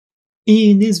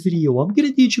In this video, I'm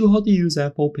gonna teach you how to use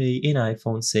Apple Pay in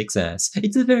iPhone 6s.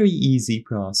 It's a very easy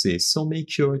process, so make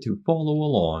sure to follow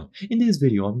along. In this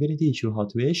video, I'm gonna teach you how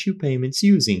to issue payments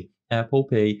using Apple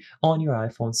Pay on your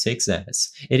iPhone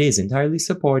 6s. It is entirely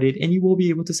supported and you will be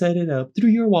able to set it up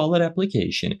through your wallet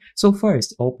application. So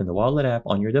first, open the wallet app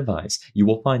on your device. You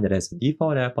will find it as the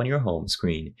default app on your home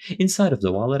screen. Inside of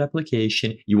the wallet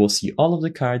application, you will see all of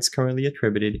the cards currently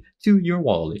attributed to your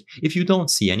wallet. If you don't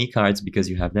see any cards because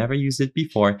you have never used it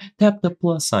before, tap the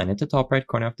plus sign at the top right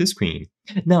corner of the screen.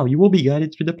 Now, you will be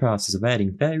guided through the process of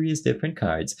adding various different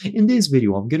cards. In this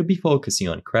video, I'm going to be focusing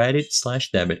on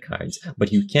credit/debit cards,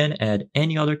 but you can add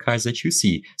any other cards that you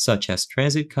see, such as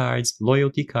transit cards,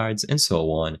 loyalty cards, and so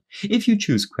on. If you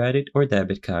choose credit or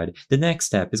debit card, the next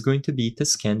step is going to be to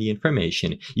scan the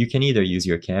information. You can either use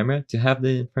your camera to have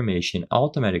the information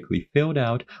automatically filled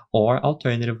out, or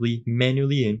alternatively,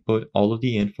 manually input all of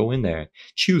the info in there.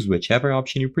 Choose whichever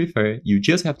option you prefer. You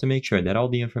just have to make sure that all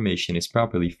the information is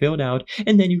properly filled out,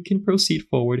 and then you can proceed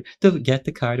forward to get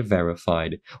the card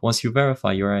verified. Once you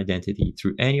verify your identity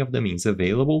through any of the means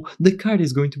available, the card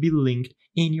is going to be linked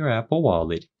in your Apple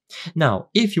Wallet. Now,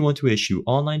 if you want to issue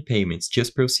online payments,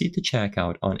 just proceed to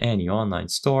checkout on any online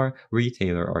store,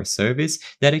 retailer, or service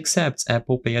that accepts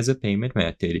Apple Pay as a payment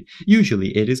method. Usually,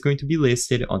 it is going to be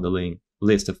listed on the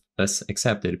list of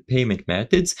accepted payment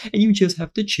methods, and you just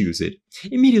have to choose it.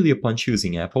 Immediately upon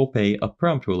choosing Apple Pay, a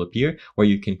prompt will appear where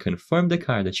you can confirm the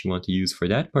card that you want to use for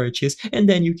that purchase, and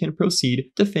then you can proceed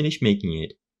to finish making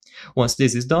it. Once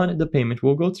this is done, the payment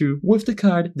will go through with the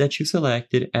card that you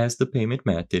selected as the payment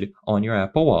method on your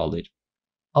Apple Wallet.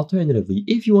 Alternatively,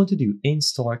 if you want to do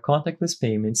in-store contactless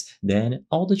payments, then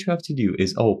all that you have to do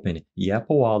is open the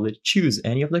Apple Wallet, choose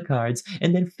any of the cards,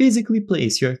 and then physically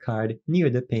place your card near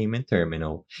the payment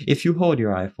terminal. If you hold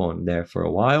your iPhone there for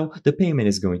a while, the payment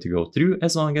is going to go through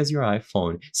as long as your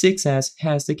iPhone 6s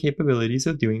has the capabilities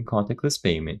of doing contactless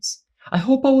payments. I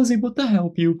hope I was able to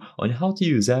help you on how to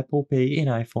use Apple Pay in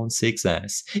iPhone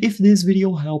 6s. If this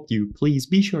video helped you, please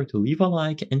be sure to leave a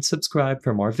like and subscribe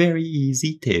for more very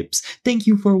easy tips. Thank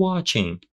you for watching.